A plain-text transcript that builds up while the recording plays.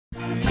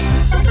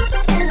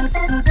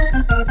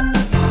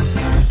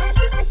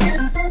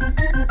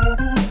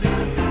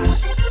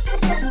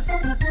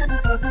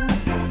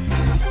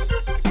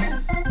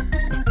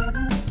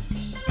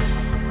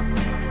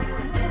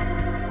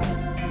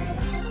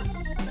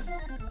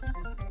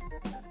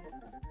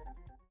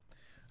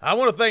I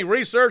want to thank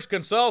Research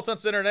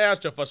Consultants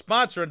International for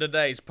sponsoring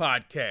today's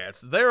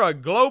podcast. They're a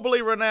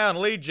globally renowned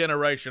lead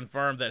generation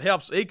firm that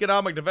helps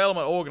economic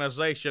development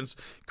organizations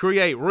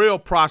create real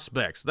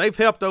prospects. They've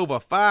helped over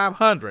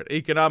 500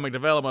 economic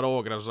development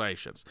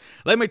organizations.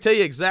 Let me tell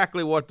you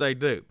exactly what they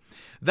do.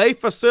 They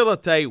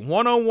facilitate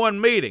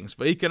one-on-one meetings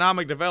for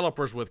economic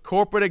developers with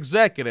corporate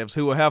executives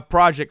who will have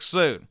projects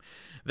soon.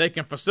 They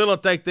can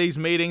facilitate these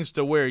meetings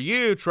to where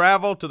you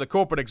travel to the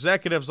corporate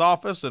executive's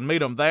office and meet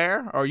them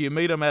there, or you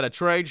meet them at a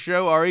trade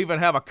show, or even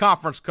have a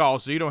conference call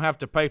so you don't have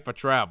to pay for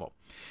travel.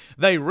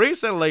 They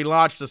recently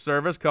launched a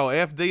service called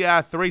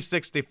FDI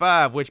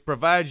 365, which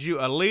provides you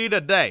a lead a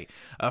day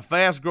of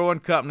fast-growing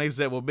companies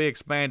that will be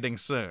expanding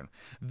soon.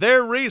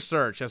 Their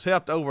research has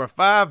helped over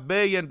 $5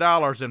 billion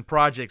in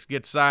projects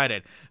get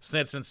cited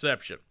since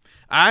inception.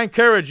 I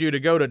encourage you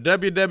to go to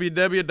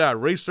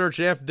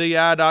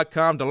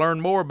www.researchfdi.com to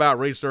learn more about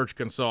Research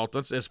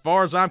Consultants. As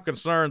far as I'm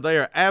concerned, they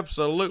are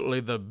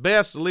absolutely the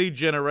best lead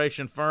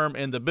generation firm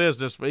in the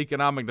business for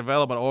economic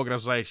development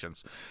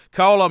organizations.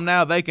 Call them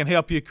now. They can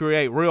help you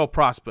create real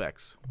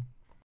prospects.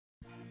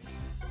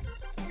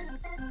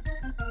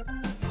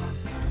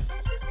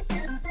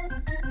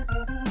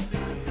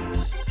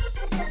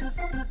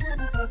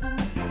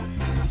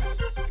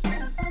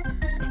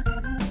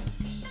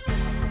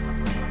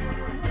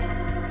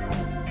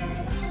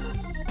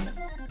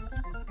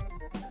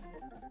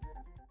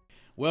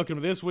 Welcome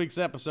to this week's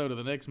episode of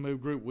the Next Move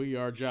Group We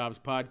Are Jobs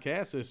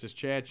podcast. This is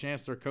Chad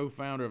Chancellor,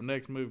 co-founder of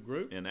Next Move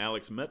Group. And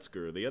Alex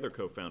Metzger, the other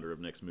co-founder of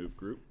Next Move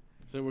Group.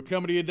 So we're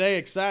coming to you today.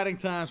 Exciting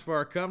times for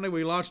our company.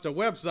 We launched a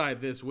website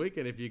this week,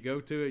 and if you go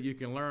to it, you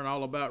can learn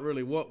all about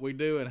really what we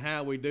do and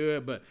how we do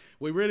it. But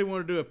we really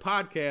want to do a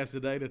podcast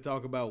today to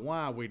talk about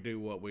why we do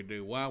what we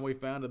do, why we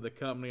founded the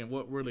company, and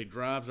what really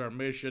drives our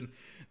mission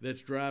that's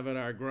driving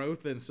our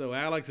growth. And so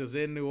Alex is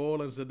in New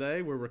Orleans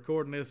today. We're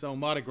recording this on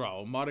Mardi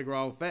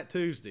Gras Fat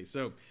Tuesday.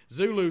 So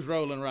Zulu's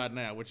rolling right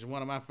now, which is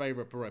one of my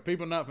favorite parades.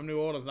 People not from New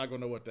Orleans not going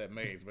to know what that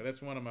means, but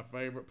that's one of my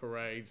favorite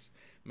parades.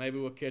 Maybe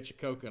we'll catch a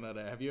coconut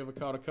there. Have you ever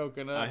caught a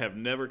coconut? I have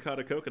never caught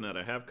a coconut.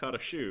 I have caught a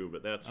shoe,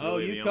 but that's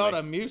really you caught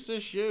a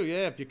Muses shoe?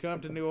 Yeah, if you come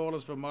to New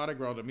Orleans for Mardi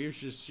Gras, the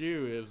Muses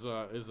shoe is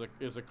a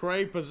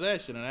craved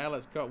possession, and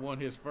Alex caught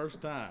one his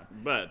first time.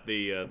 But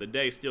the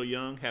day's still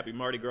young. Happy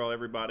Mardi Gras,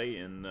 everybody,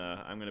 and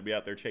I'm going to be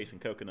out there chasing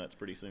coconuts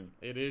pretty soon.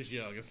 It is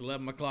young. It's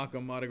 11 o'clock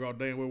on Mardi Gras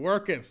Day, and we're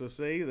working. So,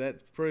 see,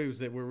 that proves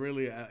that we're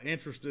really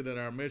interested in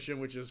our mission,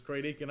 which is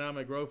create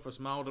economic growth for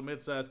small to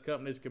mid-sized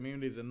companies,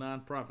 communities, and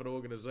nonprofit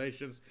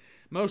organizations.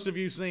 Most of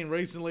you seen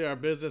recently our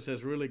business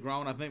has really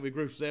grown. I think we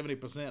grew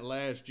 70%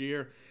 last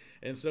year.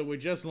 And so we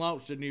just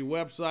launched a new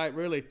website,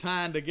 really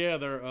tying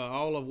together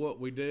all of what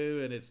we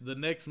do, and it's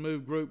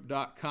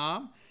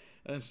thenextmovegroup.com.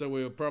 And so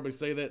we'll probably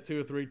say that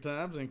 2 or 3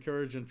 times,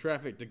 encouraging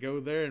traffic to go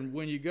there. And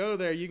when you go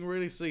there, you can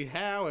really see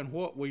how and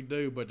what we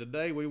do. But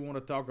today we want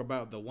to talk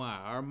about the why.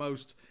 Our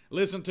most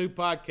listened to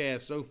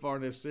podcast so far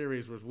in this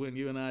series was when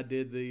you and I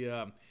did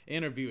the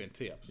interviewing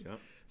tips. Yep.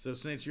 So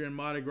since you're in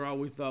Mardi Gras,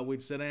 we thought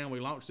we'd sit down. We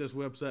launched this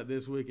website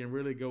this week and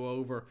really go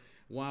over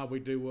why we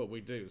do what we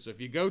do. So if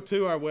you go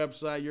to our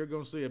website, you're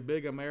going to see a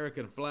big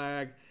American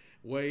flag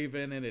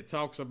waving, and it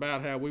talks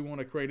about how we want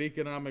to create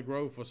economic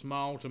growth for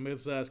small to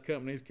mid-sized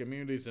companies,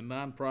 communities, and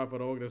nonprofit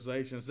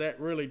organizations. That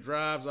really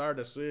drives our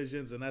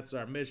decisions, and that's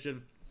our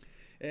mission.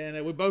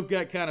 And we both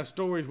got kind of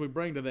stories we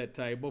bring to that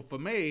table. For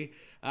me,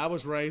 I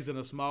was raised in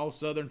a small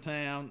southern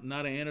town,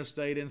 not an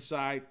interstate in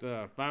sight,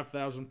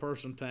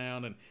 5,000-person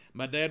town, and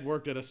my dad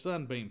worked at a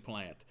sunbeam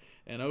plant.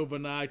 And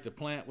overnight, the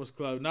plant was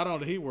closed. Not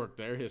only did he work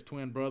there, his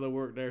twin brother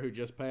worked there who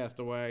just passed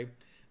away.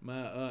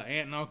 My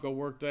aunt and uncle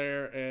worked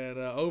there, and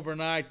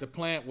overnight, the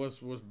plant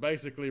was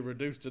basically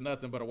reduced to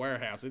nothing but a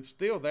warehouse. It's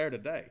still there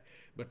today,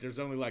 but there's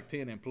only like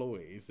 10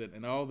 employees,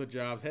 and all the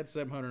jobs had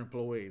 700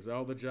 employees.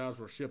 All the jobs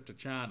were shipped to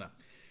China.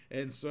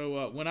 And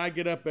so when I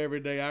get up every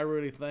day, I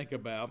really think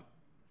about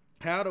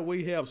how do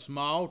we help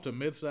small to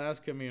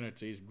mid-sized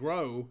communities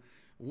grow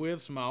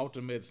with small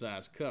to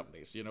mid-sized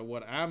companies. You know,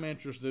 what I'm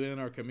interested in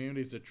are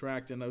communities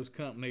attracting those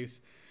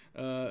companies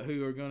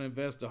who are going to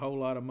invest a whole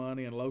lot of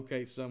money and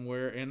locate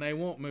somewhere, and they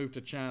won't move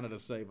to China to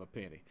save a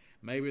penny.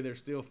 Maybe they're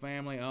still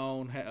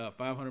family-owned,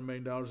 $500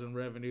 million in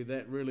revenue.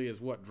 That really is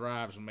what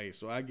drives me.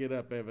 So I get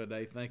up every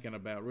day thinking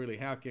about really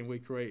how can we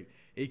create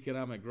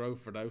economic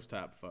growth for those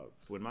type of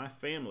folks. When my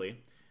family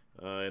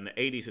in the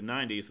 80s and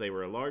 90s, they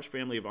were a large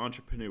family of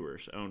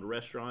entrepreneurs, owned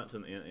restaurants,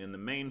 and the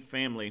main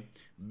family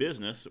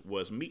business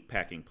was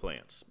meatpacking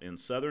plants in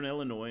southern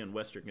Illinois and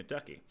western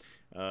Kentucky.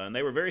 And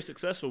they were very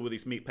successful with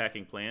these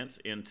meatpacking plants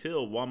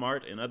until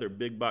Walmart and other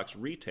big box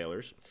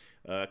retailers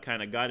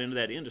kind of got into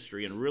that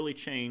industry and really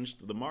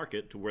changed the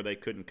market to where they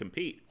couldn't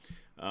compete.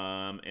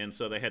 And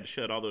so they had to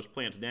shut all those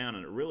plants down,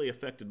 and it really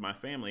affected my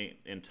family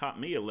and taught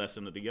me a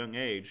lesson at a young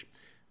age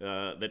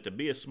that to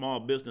be a small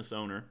business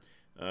owner,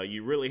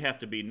 you really have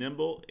to be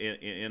nimble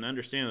and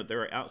understand that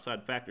there are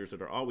outside factors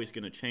that are always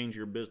going to change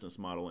your business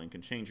model and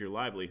can change your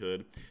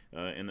livelihood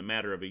in the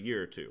matter of a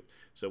year or two.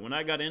 So when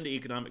I got into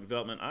economic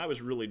development, I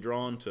was really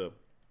drawn to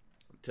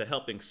to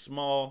helping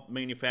small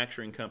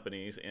manufacturing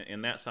companies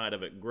and that side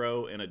of it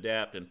grow and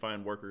adapt and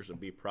find workers and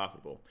be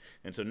profitable.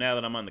 And so now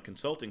that I'm on the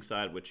consulting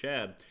side with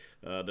Chad,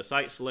 the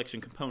site selection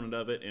component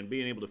of it and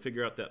being able to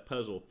figure out that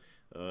puzzle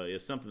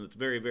is something that's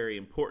very, very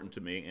important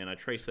to me, and I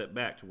trace that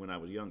back to when I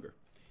was younger.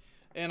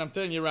 And I'm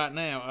telling you right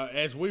now,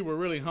 as we were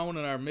really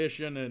honing our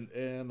mission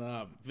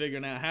and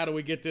figuring out how do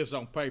we get this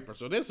on paper.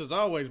 So this has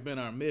always been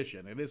our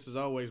mission, and this has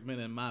always been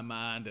in my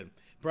mind and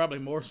probably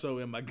more so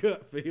in my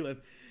gut feeling.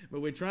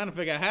 But we're trying to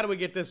figure out how do we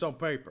get this on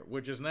paper,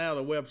 which is now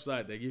the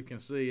website that you can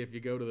see if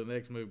you go to the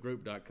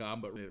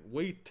nextmovegroup.com. But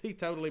we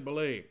totally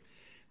believe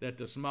that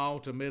the small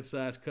to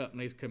mid-sized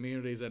companies,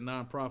 communities, and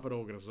nonprofit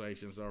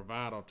organizations are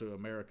vital to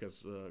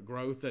America's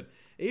growth. And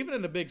even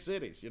in the big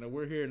cities,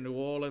 we're here in New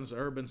Orleans,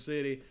 urban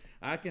city.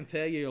 I can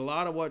tell you a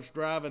lot of what's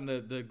driving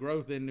the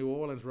growth in New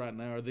Orleans right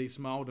now are these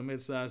small to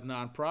mid-sized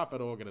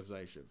nonprofit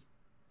organizations,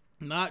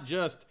 not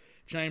just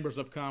chambers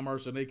of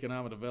commerce and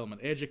economic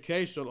development,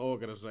 educational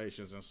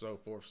organizations, and so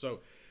forth. So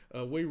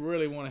we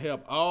really want to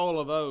help all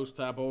of those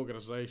type of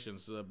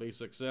organizations be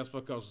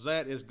successful, because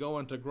that is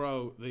going to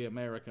grow the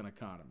American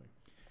economy.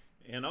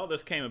 And all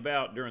this came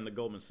about during the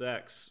Goldman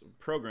Sachs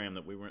program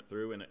that we went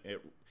through, and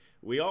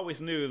we always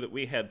knew that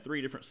we had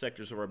 3 different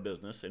sectors of our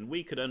business, and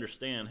we could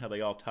understand how they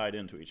all tied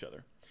into each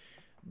other.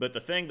 But the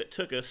thing that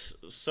took us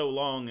so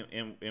long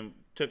and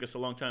took us a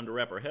long time to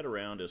wrap our head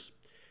around is,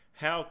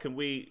 how can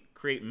we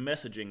create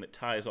messaging that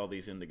ties all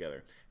these in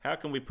together? How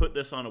can we put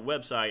this on a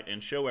website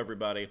and show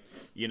everybody,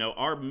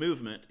 our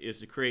movement is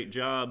to create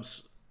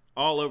jobs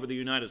all over the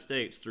United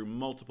States through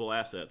multiple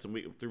assets and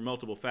through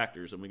multiple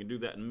factors, and we can do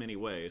that in many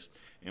ways.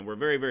 And we're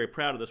very, very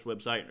proud of this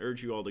website and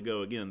urge you all to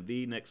go. Again,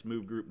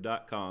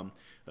 thenextmovegroup.com.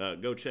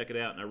 Go check it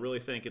out, and I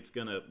really think it's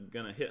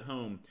gonna hit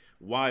home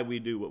why we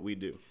do what we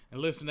do. And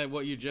listen to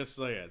what you just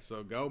said.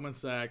 So Goldman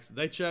Sachs,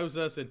 they chose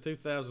us in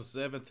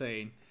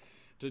 2017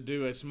 to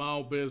do a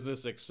small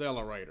business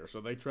accelerator.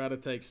 So they try to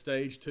take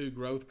stage 2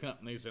 growth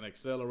companies and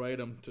accelerate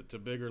them to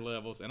bigger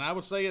levels. And I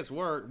would say it's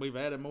worked. We've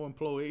added more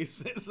employees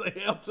since they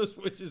helped us,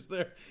 which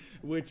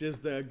is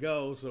their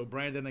goal. So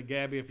Brandon and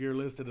Gabby, if you're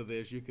listening to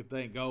this, you can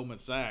thank Goldman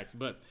Sachs.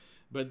 But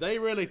they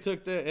really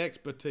took their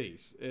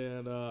expertise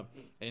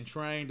and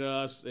trained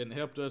us and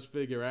helped us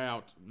figure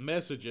out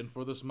messaging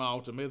for the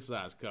small to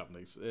mid-sized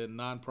companies and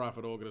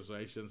nonprofit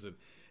organizations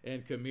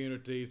and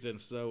communities.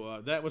 And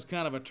so that was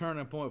kind of a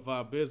turning point for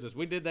our business.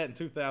 We did that in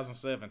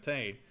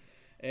 2017.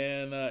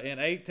 And in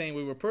 18,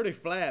 we were pretty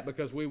flat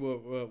because we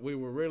were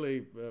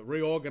really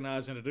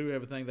reorganizing to do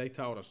everything they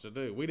taught us to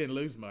do. We didn't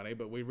lose money,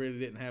 but we really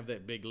didn't have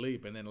that big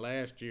leap. And then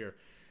last year,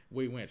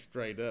 we went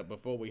straight up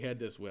before we had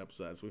this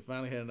website. So we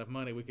finally had enough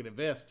money we could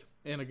invest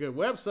in a good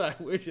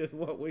website, which is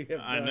what we have done.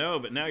 I know,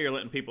 but now you're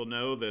letting people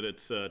know that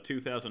it's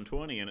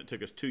 2020 and it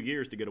took us 2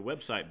 years to get a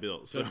website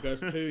built. So. Took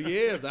us 2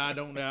 years.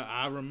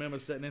 I remember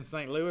sitting in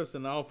St. Louis,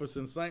 in the office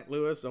in St.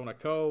 Louis on a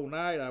cold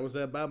night. I was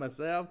there by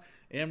myself.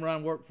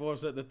 Emron worked for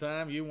us at the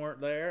time. You weren't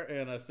there.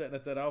 And I was sitting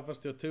at that office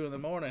till 2 in the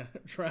morning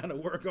trying to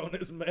work on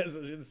this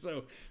message. And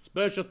so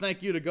special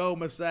thank you to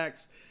Goldman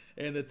Sachs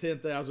and the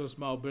 10,000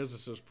 Small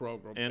Businesses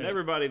program. And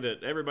everybody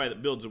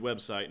that builds a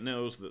website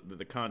knows that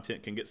the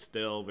content can get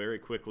stale very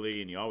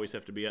quickly, and you always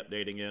have to be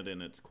updating it,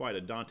 and it's quite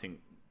a daunting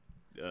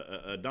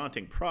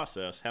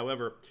process.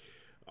 However,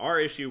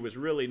 our issue was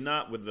really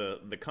not with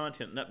the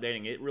content and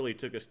updating. It really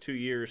took us 2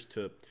 years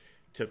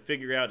to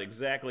figure out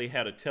exactly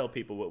how to tell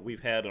people what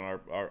we've had on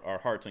our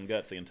hearts and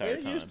guts the entire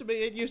time.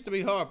 It used to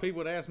be hard. People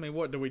would ask me,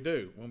 what do we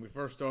do when we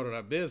first started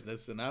our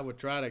business, and I would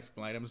try to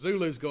explain them.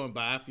 Zulu's going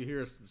by. If you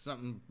hear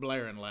something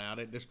blaring loud,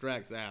 it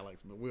distracts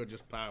Alex, but we'll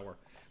just power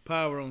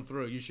on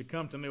through. You should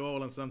come to New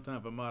Orleans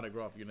sometime for Mardi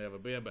Gras if you've never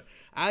been. But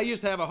I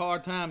used to have a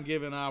hard time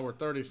giving our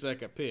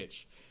 30-second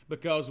pitch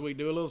because we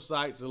do a little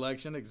site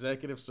selection,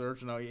 executive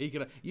search,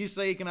 you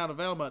say economic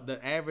development,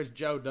 the average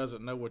Joe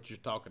doesn't know what you're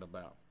talking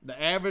about. The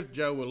average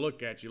Joe will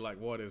look at you like,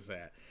 what is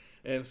that?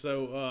 And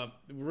so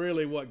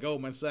really what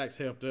Goldman Sachs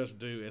helped us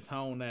do is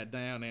hone that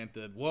down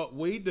into what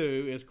we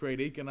do is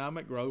create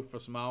economic growth for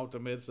small to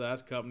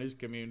mid-sized companies,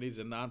 communities,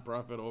 and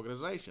nonprofit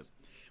organizations.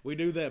 We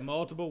do that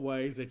multiple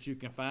ways that you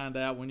can find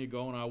out when you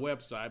go on our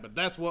website, but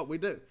that's what we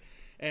do.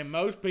 And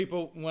most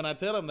people, when I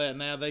tell them that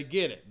now, they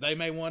get it. They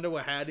may wonder,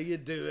 well, how do you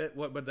do it?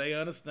 But they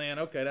understand,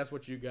 okay, that's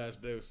what you guys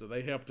do. So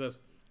they helped us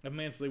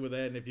immensely with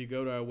that. And if you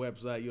go to our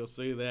website, you'll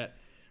see that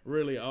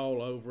really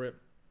all over it.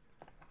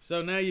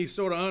 So now you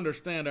sort of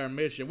understand our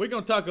mission. We're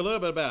going to talk a little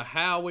bit about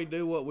how we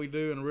do what we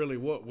do and really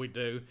what we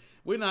do.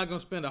 We're not going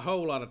to spend a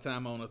whole lot of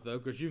time on it, though,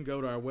 because you can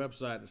go to our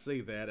website to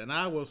see that. And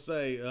I will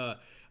say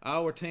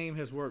our team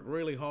has worked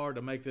really hard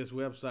to make this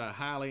website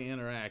highly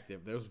interactive.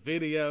 There's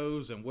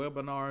videos and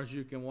webinars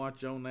you can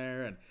watch on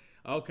there and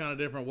all kind of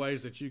different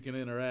ways that you can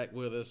interact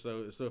with us.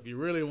 So if you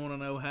really want to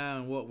know how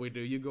and what we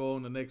do, you go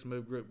on to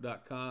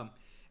nextmovegroup.com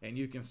and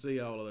you can see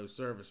all of those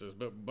services.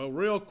 But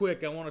real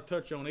quick, I want to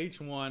touch on each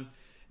one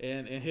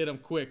and hit them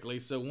quickly.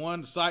 So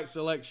one, site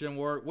selection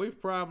work. We've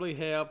probably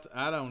helped,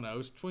 I don't know,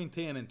 it's between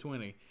 10 and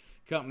 20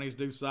 companies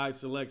do site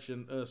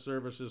selection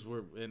services,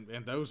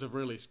 and those have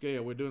really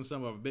scaled. We're doing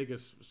some of our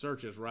biggest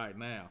searches right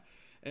now.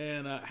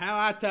 And how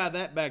I tie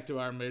that back to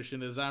our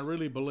mission is I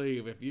really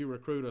believe if you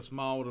recruit a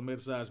small to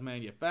mid-sized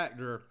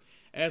manufacturer,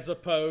 as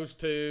opposed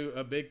to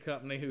a big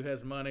company who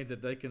has money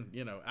that they can,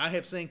 I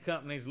have seen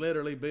companies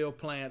literally build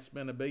plants,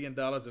 spend $1 billion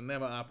and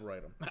never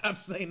operate them. I've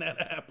seen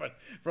that happen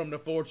from the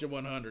Fortune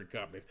 100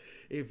 companies.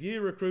 If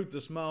you recruit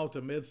the small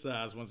to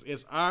mid-sized ones,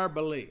 it's our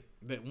belief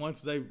that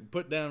once they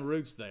put down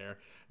roots there,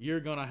 you're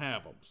going to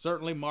have them.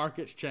 Certainly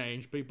markets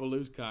change, people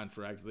lose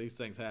contracts, these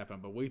things happen,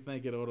 but we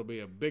think it ought to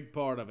be a big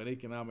part of an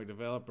economic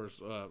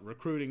developer's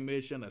recruiting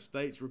mission, a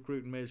state's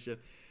recruiting mission,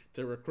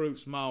 to recruit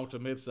small to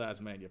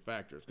mid-sized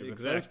manufacturers.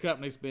 Because if those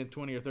companies spend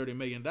 $20 or $30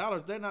 million,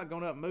 they're not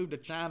going to move to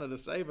China to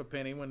save a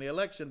penny when the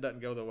election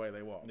doesn't go the way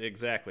they want.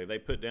 Exactly. They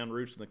put down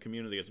roots in the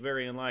community. It's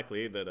very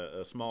unlikely that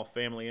a small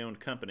family-owned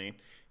company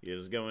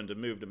is going to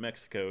move to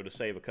Mexico to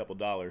save a couple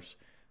dollars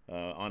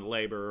on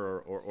labor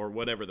or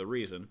whatever the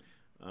reason.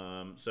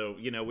 So,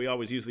 we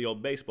always use the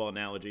old baseball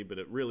analogy, but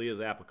it really is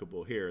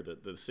applicable here,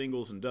 that the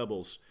singles and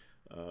doubles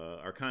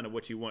are kind of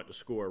what you want to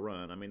score a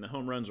run. I mean, the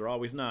home runs are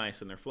always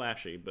nice and they're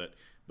flashy, but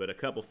a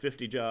couple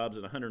 50 jobs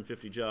and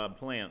 150 job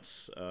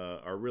plants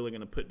are really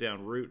going to put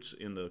down roots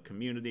in the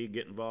community,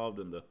 get involved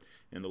in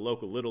the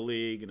local little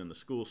league and in the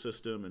school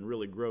system, and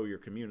really grow your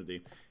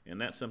community. And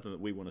that's something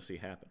that we want to see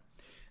happen.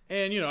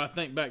 And, I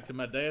think back to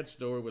my dad's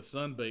story with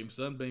Sunbeam.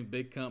 Sunbeam,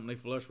 big company,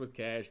 flush with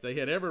cash. They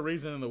had every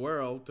reason in the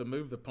world to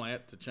move the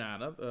plant to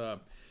China.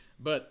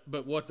 But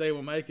what they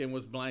were making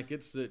was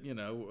blankets that,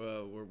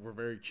 were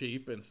very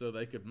cheap, and so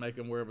they could make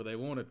them wherever they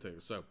wanted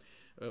to. So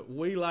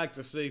we like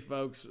to see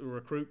folks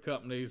recruit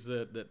companies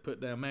that put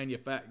down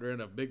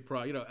manufacturing of big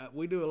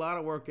we do a lot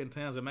of work in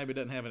towns that maybe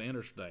doesn't have an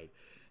interstate.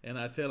 And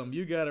I tell them,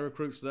 you got to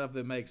recruit stuff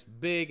that makes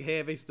big,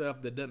 heavy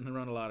stuff that doesn't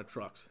run a lot of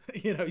trucks.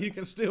 You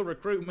can still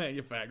recruit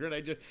manufacturing.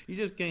 You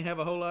just can't have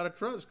a whole lot of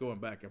trucks going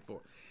back and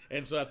forth.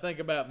 And so I think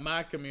about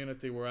my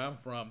community where I'm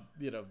from,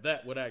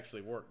 that would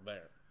actually work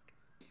there.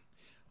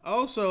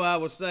 Also, I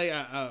would say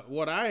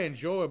what I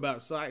enjoy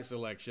about site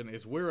selection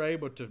is we're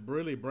able to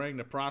really bring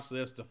the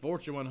process to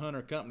Fortune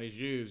 100 companies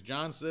use.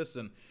 John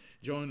Sisson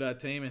joined our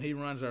team, and he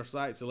runs our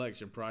site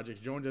selection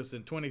projects, joined us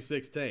in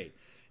 2016.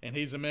 And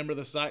he's a member of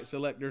the Site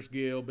Selectors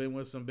Guild, been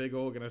with some big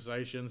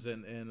organizations,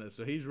 and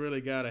so he's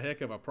really got a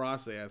heck of a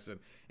process,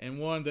 and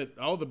one that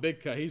all the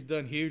big he's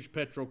done huge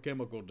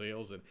petrochemical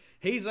deals, and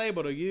he's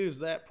able to use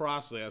that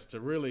process to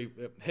really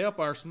help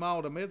our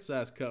small to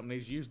mid-sized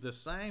companies use the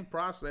same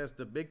process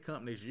that big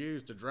companies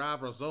use to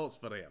drive results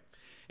for them.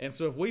 And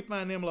so if we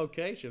find them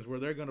locations where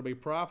they're going to be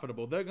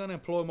profitable, they're going to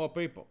employ more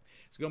people.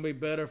 It's going to be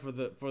better for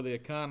the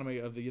economy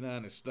of the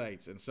United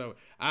States. And so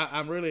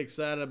I'm really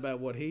excited about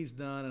what he's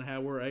done and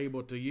how we're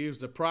able to use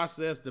the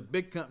process that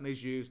big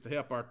companies use to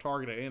help our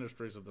targeted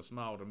industries of the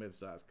small to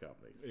mid-sized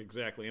companies.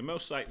 Exactly. And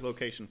most site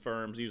location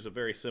firms use a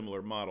very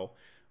similar model.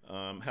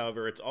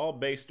 However, it's all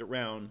based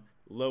around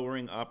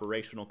lowering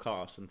operational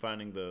costs and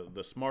finding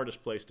the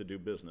smartest place to do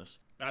business.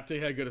 I'll tell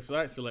you how good of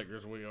site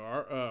selectors we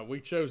are.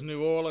 We chose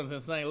New Orleans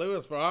and St.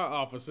 Louis for our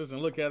offices,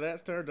 and look how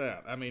that's turned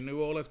out. I mean,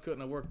 New Orleans couldn't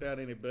have worked out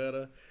any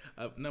better.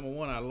 Number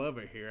one, I love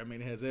it here. I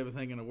mean, it has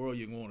everything in the world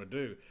you can want to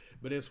do,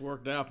 but it's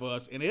worked out for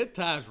us, and it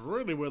ties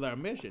really with our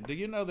mission. Do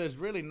you know there's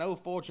really no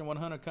Fortune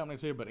 100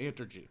 companies here but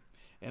Entergy?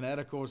 And that,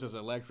 of course, is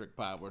electric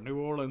power. New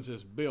Orleans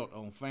is built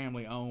on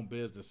family-owned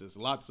businesses,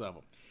 lots of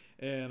them.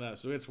 And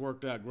so it's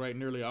worked out great.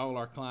 Nearly all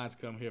our clients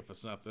come here for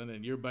something.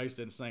 And you're based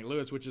in St.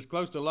 Louis, which is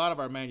close to a lot of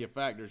our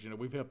manufacturers.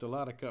 We've helped a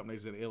lot of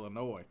companies in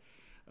Illinois.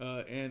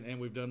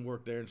 And we've done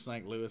work there in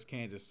St. Louis,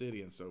 Kansas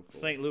City, and so forth.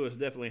 St. Louis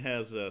definitely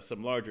has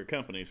some larger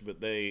companies, but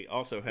they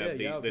also have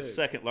the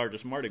second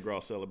largest Mardi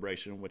Gras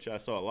celebration, which I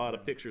saw a lot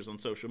of pictures on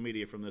social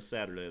media from this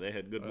Saturday. They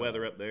had good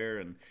weather up there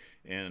and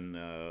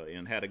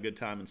had a good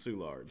time in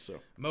Soulard. So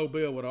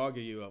Mobile would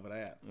argue you over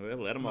that. Well,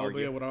 let them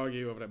argue. Mobile would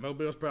argue over that.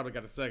 Mobile's probably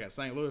got the second.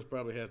 St. Louis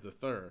probably has the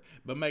third.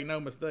 But make no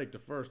mistake, the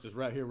first is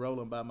right here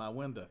rolling by my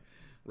window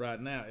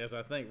right now, as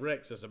I think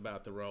Rex is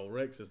about to roll.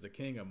 Rex is the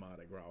king of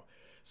Mardi Gras.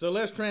 So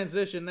let's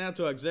transition now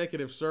to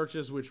executive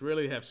searches, which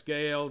really have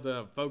scaled.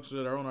 Folks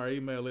that are on our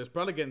email list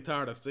probably getting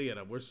tired of seeing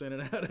them. We're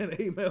sending out an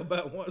email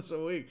about once a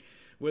week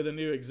with a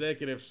new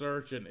executive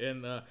search.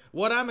 And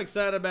what I'm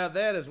excited about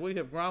that is we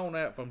have grown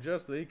out from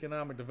just the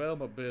economic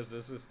development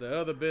businesses to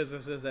other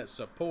businesses that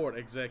support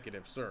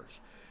executive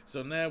search.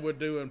 So now we're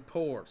doing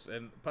ports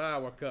and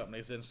power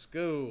companies and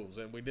schools,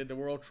 and we did the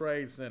World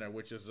Trade Center,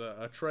 which is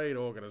a trade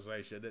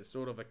organization that's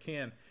sort of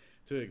akin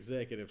to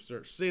executive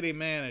search, city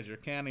manager,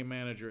 county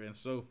manager, and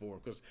so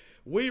forth. Because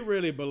we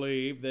really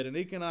believe that an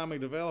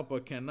economic developer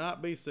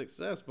cannot be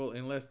successful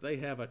unless they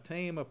have a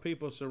team of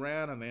people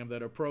surrounding them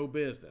that are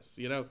pro-business.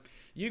 You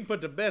can put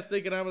the best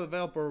economic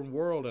developer in the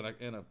world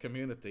in a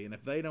community, and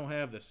if they don't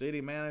have the city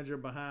manager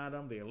behind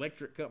them, the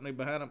electric company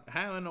behind them,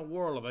 how in the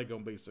world are they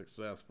going to be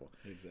successful?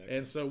 Exactly.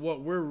 And so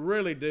what we're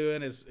really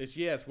doing is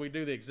yes, we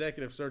do the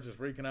executive searches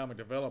for economic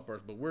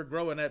developers, but we're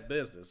growing that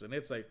business, and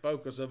it's a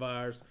focus of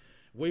ours.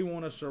 We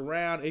want to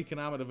surround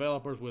economic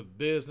developers with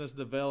business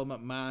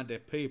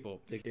development-minded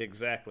people.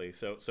 Exactly.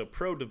 So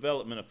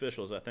pro-development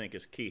officials, I think,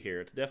 is key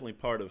here. It's definitely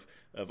part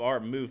of our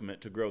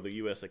movement to grow the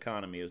U.S.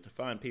 economy is to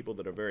find people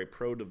that are very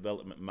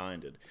pro-development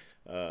minded.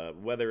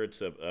 Whether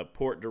it's a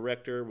port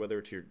director, whether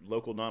it's your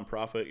local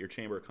nonprofit, your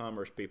Chamber of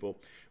Commerce people,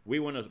 we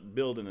want to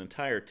build an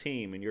entire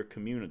team in your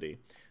community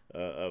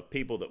of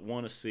people that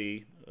want to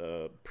see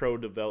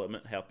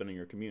pro-development happen in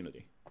your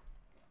community.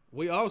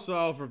 We also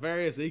offer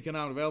various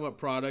economic development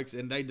products,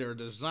 and they're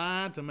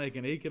designed to make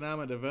an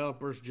economic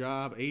developer's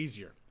job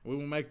easier. We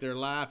will make their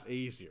life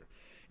easier.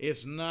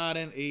 It's not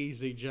an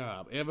easy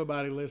job.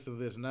 Everybody listening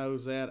to this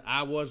knows that.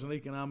 I was an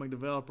economic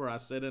developer. I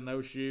sat in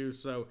those shoes.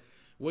 So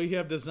we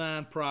have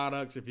designed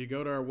products. If you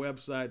go to our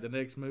website,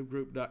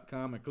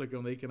 thenextmovegroup.com, and click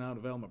on the Economic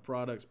Development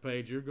Products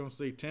page, you're going to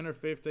see 10 or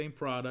 15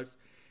 products.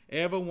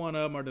 Every one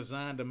of them are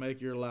designed to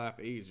make your life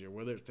easier,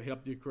 whether it's to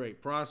help you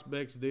create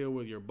prospects, deal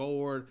with your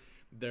board.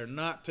 They're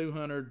not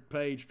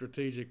 200-page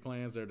strategic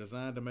plans. They're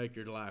designed to make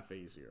your life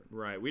easier.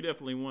 Right. We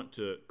definitely want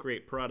to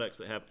create products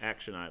that have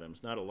action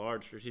items, not a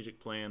large strategic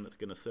plan that's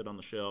going to sit on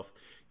the shelf.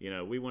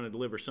 We want to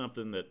deliver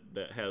something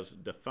that has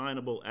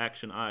definable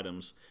action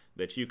items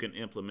that you can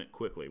implement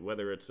quickly,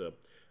 whether it's a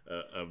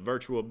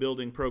virtual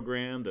building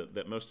program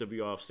that most of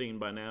you all have seen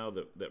by now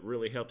that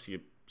really helps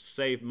you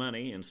save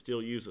money and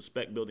still use the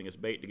spec building as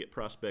bait to get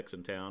prospects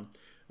in town,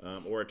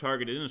 or a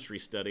targeted industry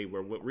study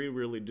where what we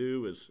really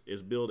do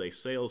is build a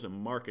sales and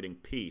marketing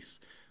piece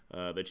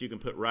that you can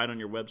put right on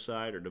your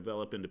website or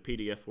develop into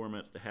PDF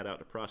formats to head out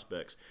to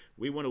prospects.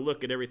 We want to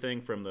look at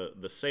everything from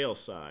the sales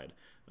side.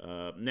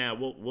 Now,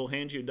 we'll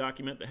hand you a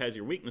document that has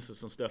your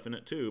weaknesses and stuff in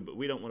it too, but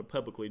we don't want to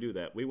publicly do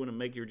that. We want to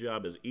make your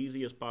job as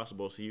easy as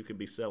possible so you can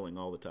be selling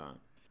all the time.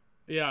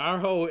 Yeah, our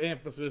whole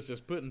emphasis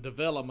is putting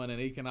development in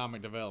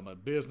economic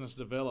development, business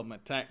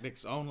development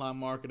tactics, online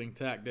marketing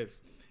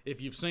tactics. If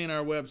you've seen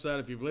our website,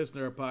 if you've listened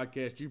to our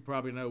podcast, you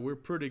probably know we're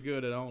pretty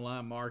good at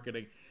online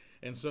marketing.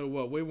 And so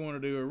what we want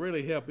to do is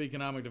really help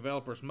economic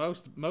developers.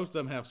 Most of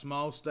them have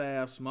small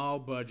staff, small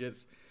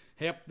budgets.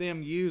 Help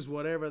them use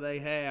whatever they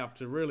have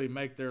to really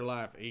make their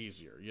life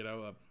easier.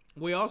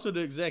 We also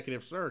do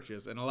executive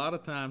searches, and a lot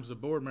of times the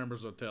board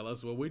members will tell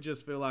us, well, we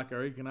just feel like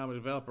our economic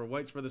developer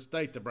waits for the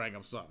state to bring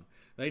them something.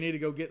 They need to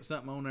go get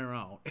something on their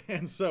own.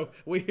 And so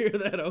we hear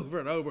that over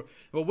and over.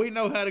 Well, we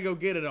know how to go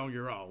get it on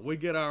your own. We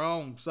get our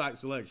own site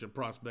selection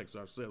prospects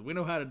ourselves. We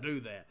know how to do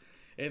that.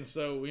 And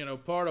so,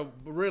 part of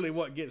really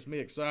what gets me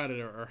excited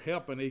are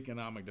helping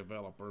economic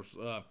developers.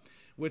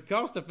 With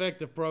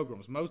cost-effective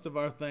programs, most of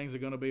our things are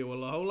going to be a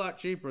whole lot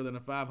cheaper than a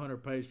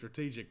 500-page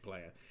strategic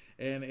plan,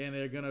 and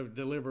they're going to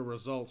deliver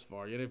results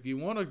for you. And if you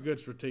want a good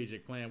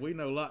strategic plan, we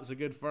know lots of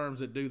good firms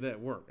that do that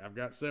work. I've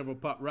got several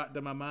pop right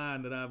to my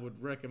mind that I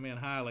would recommend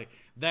highly.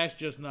 That's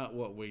just not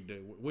what we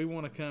do. We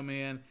want to come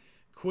in,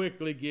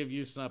 quickly give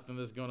you something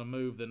that's going to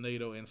move the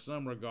needle in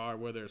some regard,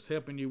 whether it's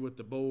helping you with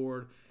the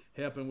board,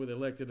 helping with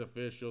elected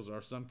officials,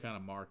 or some kind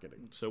of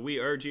marketing. So we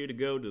urge you to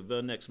go to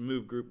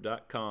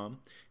thenextmovegroup.com,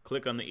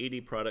 click on the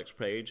ED products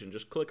page, and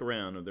just click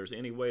around. If there's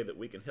any way that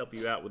we can help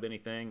you out with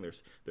anything,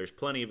 there's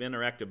plenty of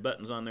interactive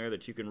buttons on there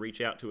that you can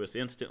reach out to us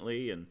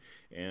instantly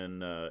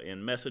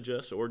and message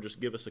us, or just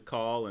give us a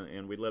call,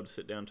 and we'd love to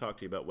sit down and talk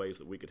to you about ways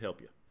that we could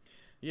help you.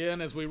 Yeah,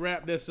 and as we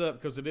wrap this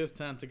up, because it is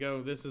time to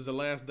go, this is the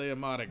last day of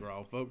Mardi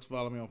Gras. Folks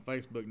follow me on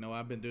Facebook know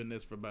I've been doing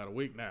this for about a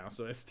week now,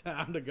 so it's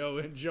time to go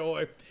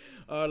enjoy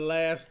our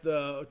last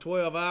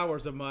 12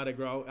 hours of Mardi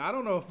Gras. I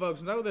don't know if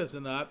folks know this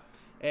or not.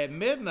 At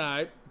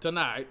midnight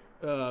tonight,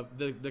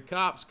 the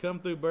cops come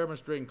through Bourbon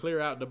Street and clear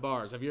out the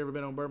bars. Have you ever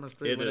been on Bourbon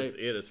Street? It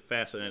is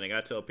fascinating.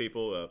 I tell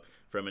people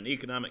from an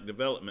economic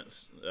development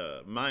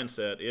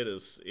mindset, it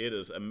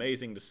is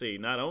amazing to see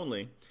not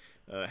only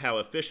how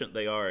efficient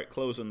they are at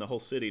closing the whole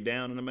city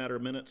down in a matter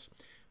of minutes,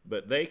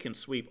 but they can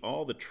sweep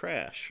all the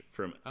trash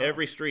from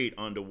every street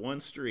onto one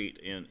street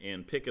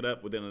and pick it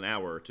up within an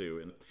hour or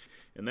two.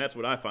 And that's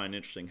what I find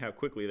interesting, how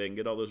quickly they can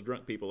get all those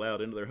drunk people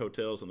out into their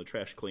hotels and the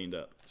trash cleaned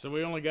up. So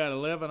we only got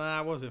 11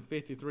 hours and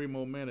 53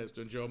 more minutes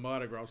to enjoy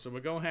Mardi Gras, so we're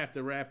going to have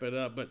to wrap it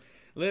up. But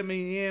let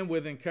me end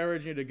with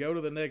encouraging you to go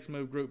to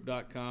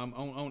thenextmovegroup.com.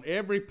 On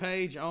every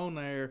page on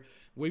there,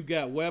 we've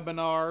got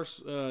webinars,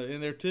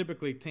 and they're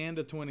typically 10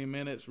 to 20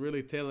 minutes,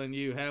 really telling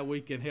you how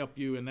we can help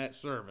you in that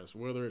service,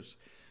 whether it's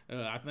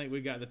I think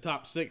we got the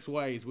top 6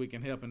 ways we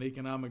can help an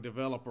economic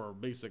developer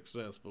be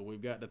successful.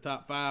 We've got the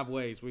top 5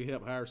 ways we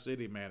help hire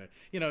city manager.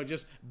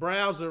 Just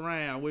browse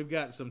around. We've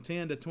got some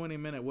 10 to 20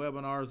 minute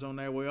webinars on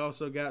there. We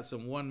also got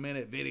some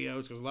 1-minute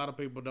videos because a lot of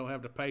people don't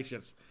have the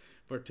patience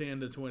for 10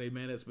 to 20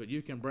 minutes, but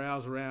you can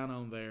browse around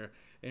on there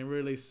and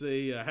really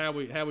see how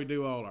we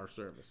do all our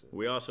services.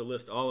 We also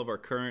list all of our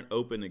current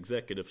open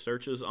executive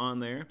searches on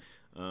there.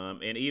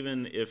 And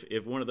even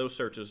if one of those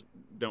searches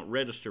don't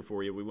register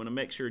for you, we want to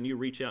make sure and you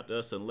reach out to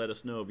us and let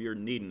us know if you're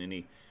needing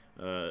any,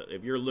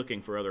 if you're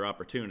looking for other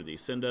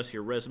opportunities. Send us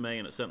your resume,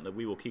 and it's something that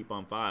we will keep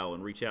on file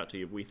and reach out to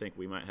you if we think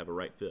we might have a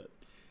right fit.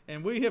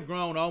 And we have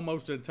grown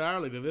almost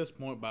entirely to this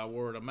point by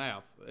word of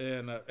mouth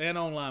and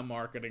online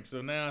marketing.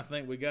 So now I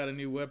think we got a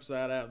new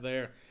website out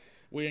there.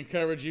 we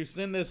encourage you,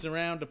 send this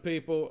around to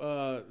people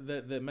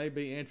that may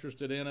be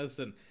interested in us.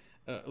 And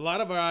a lot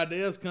of our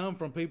ideas come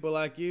from people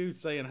like you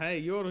saying, hey,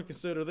 you ought to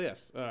consider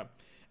this.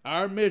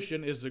 Our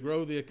mission is to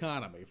grow the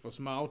economy for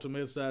small to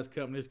mid-sized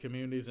companies,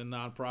 communities, and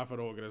nonprofit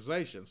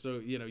organizations. So,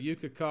 you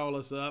could call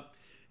us up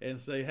and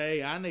say,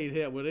 hey, I need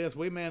help with this.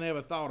 We may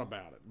never thought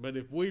about it. But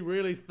if we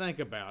really think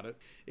about it,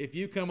 if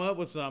you come up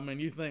with something and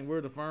you think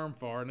we're the firm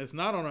for it, and it's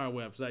not on our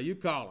website, you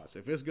call us.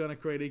 If it's going to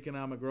create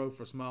economic growth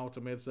for small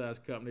to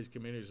mid-sized companies,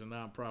 communities, and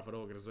nonprofit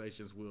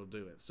organizations, we'll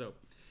do it. So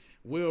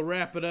we'll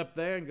wrap it up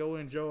there and go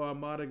enjoy our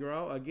Mardi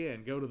Gras.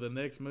 Again, go to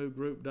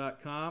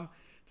thenextmovegroup.com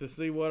to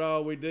see what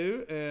all we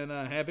do. And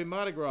happy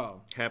Mardi Gras.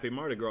 Happy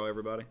Mardi Gras,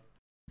 everybody.